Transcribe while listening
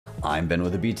I'm Ben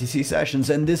with the BTC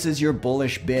Sessions, and this is your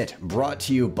Bullish Bit, brought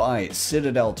to you by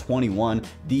Citadel 21,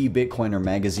 the Bitcoiner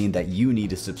magazine that you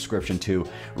need a subscription to,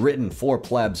 written for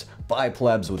plebs, by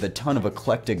plebs, with a ton of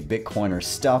eclectic Bitcoiner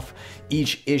stuff.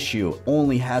 Each issue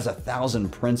only has 1,000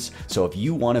 prints, so if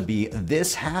you want to be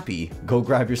this happy, go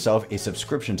grab yourself a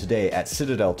subscription today at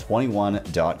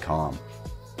citadel21.com.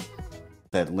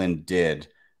 That Lynn did,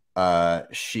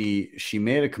 she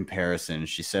made a comparison.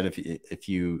 She said if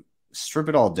you strip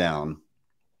it all down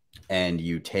and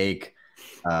you take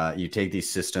these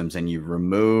systems and you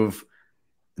remove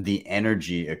the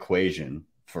energy equation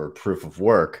for proof of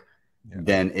work,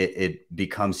 then it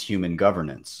becomes human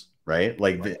governance, right?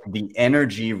 Like the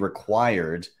energy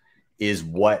required is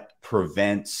what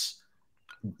prevents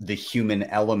the human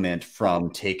element from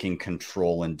taking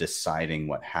control and deciding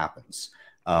what happens.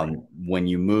 When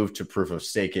you move to proof of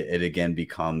stake, it again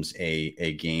becomes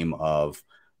a game of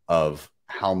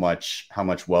how much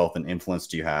wealth and influence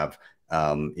do you have,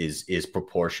 is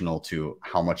proportional to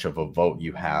how much of a vote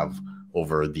you have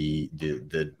over the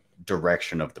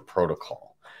direction of the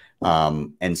protocol.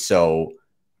 And so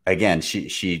again,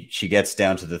 she gets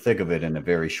down to the thick of it in a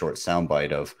very short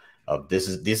soundbite of this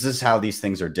is how these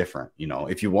things are different. You know,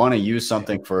 if you want to use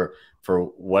something for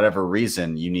whatever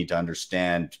reason, you need to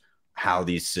understand how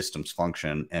these systems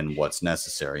function and what's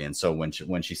necessary. And so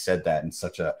when she said that in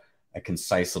such a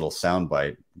concise little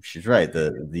soundbite, she's right.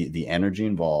 The energy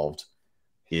involved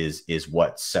is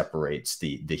what separates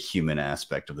the human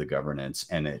aspect of the governance,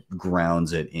 and it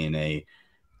grounds it in a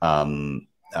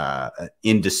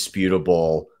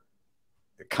indisputable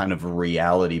kind of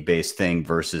reality-based thing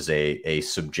versus a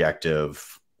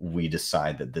subjective, we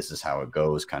decide that this is how it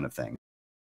goes kind of thing.